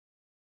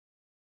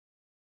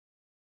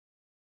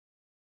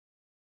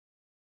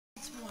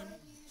It's 1.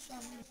 So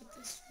I'm going to put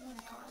this 1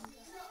 card.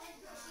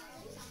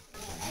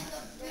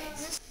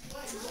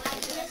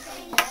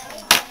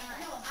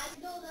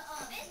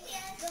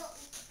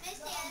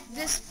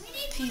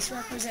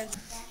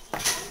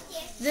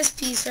 This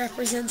piece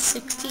represents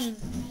 16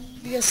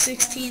 because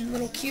 16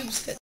 little cubes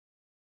fit.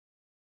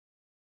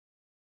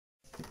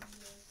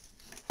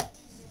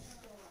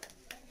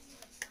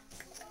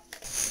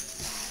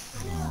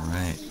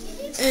 Alright.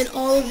 And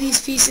all of these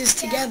pieces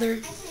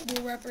together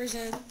will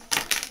represent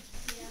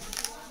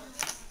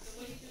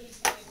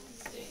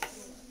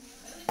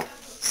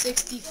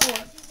 64.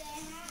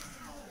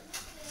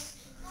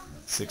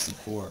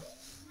 64. I'm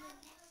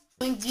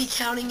going to be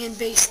counting in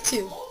base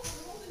 2.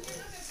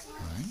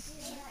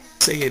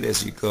 Say it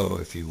as you go,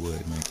 if you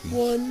would, Mickey.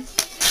 1,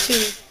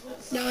 2.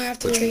 Now I have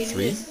to trade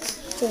 3.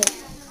 4.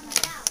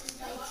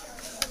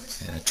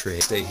 And a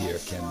trade. Stay here,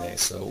 can they?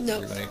 So No.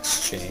 We're going to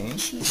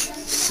exchange.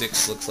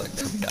 6 looks like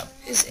coming up.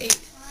 Is 8.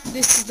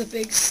 This is the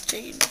big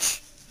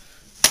exchange.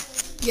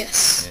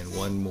 Yes. And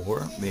one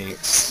more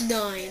makes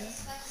 9.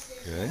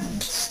 good.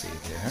 Stay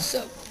there.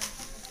 So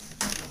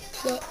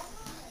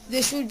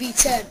this would be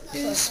 10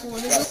 plus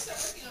 1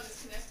 is.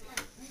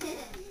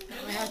 Now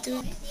I have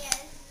to.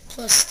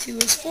 Plus 2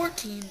 is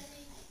 14.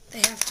 They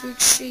have to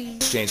exchange.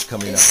 Exchange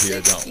coming up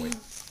here, 16. don't we?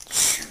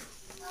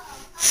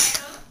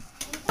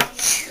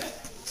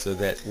 So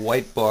that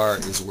white bar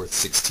is worth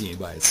 16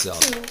 by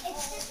itself.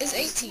 2 is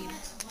 18.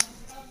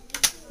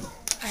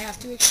 I have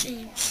to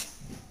exchange.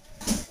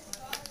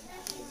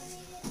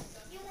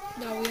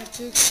 Now we have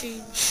to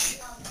exchange.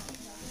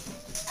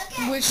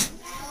 Which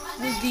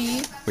would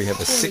be We have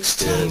a 20.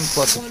 16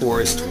 plus a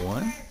 4 is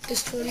 21.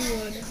 Is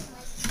 21.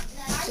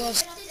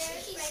 Plus,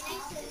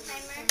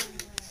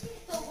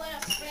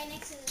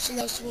 so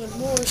that's 1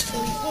 more is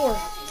 24.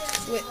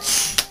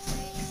 Switch.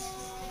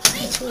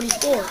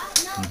 24.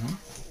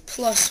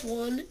 Plus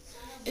 1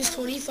 is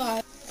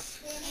 25.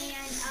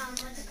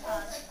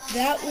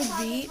 That would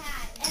be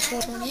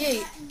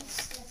 28.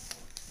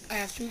 I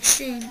have to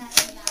exchange.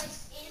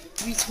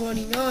 Would be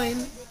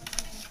 29.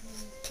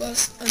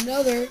 Plus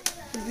another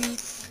would be,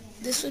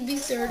 this would be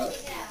 30.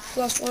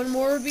 Plus 1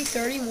 more would be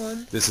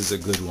 31. This is a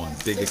good one.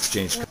 Big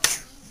exchange.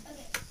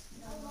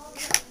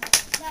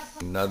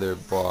 Another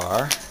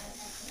bar,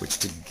 which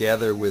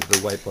together with the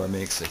white bar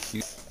makes a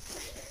huge...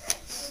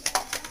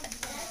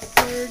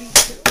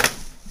 32.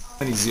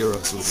 How many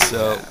zeros would we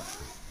have?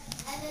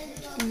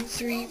 2,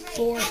 3,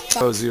 4, 0,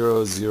 5.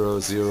 0, 0,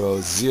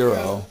 0,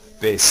 0,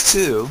 base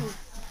 2.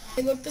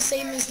 They look the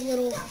same as the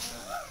little,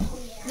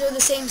 they're the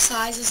same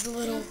size as the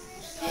little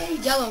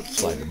yellow cube.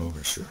 Slide them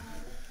over, sure.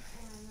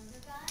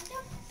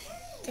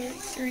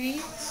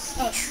 33.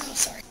 Oh,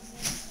 sorry.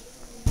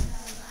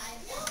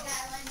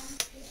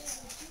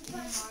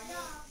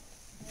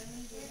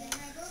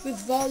 With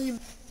volume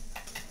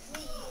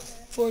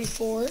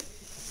 44,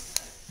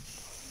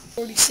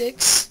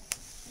 46,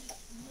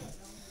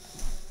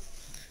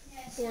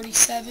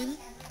 47.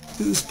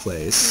 Whose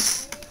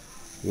place?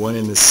 One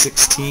in the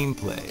 16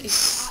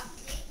 place.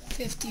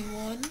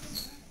 51.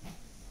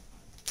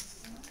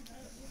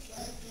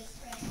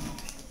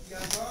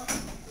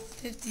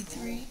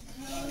 53.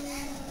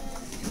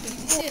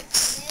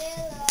 56.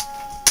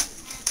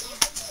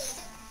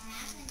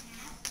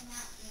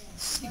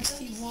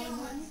 61.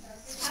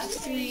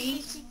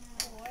 63.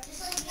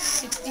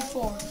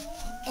 64.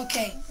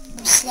 Okay,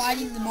 I'm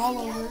sliding them all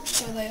over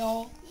so they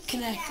all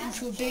connect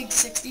into a big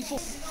 64.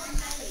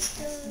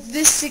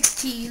 This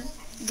 16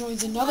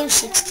 joins another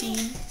 16.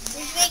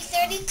 Which makes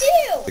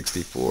 32.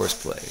 64's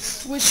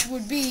place. Which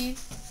would be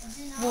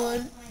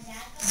 1,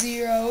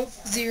 0,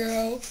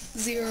 0,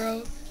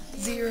 0,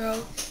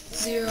 0,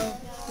 0,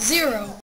 0.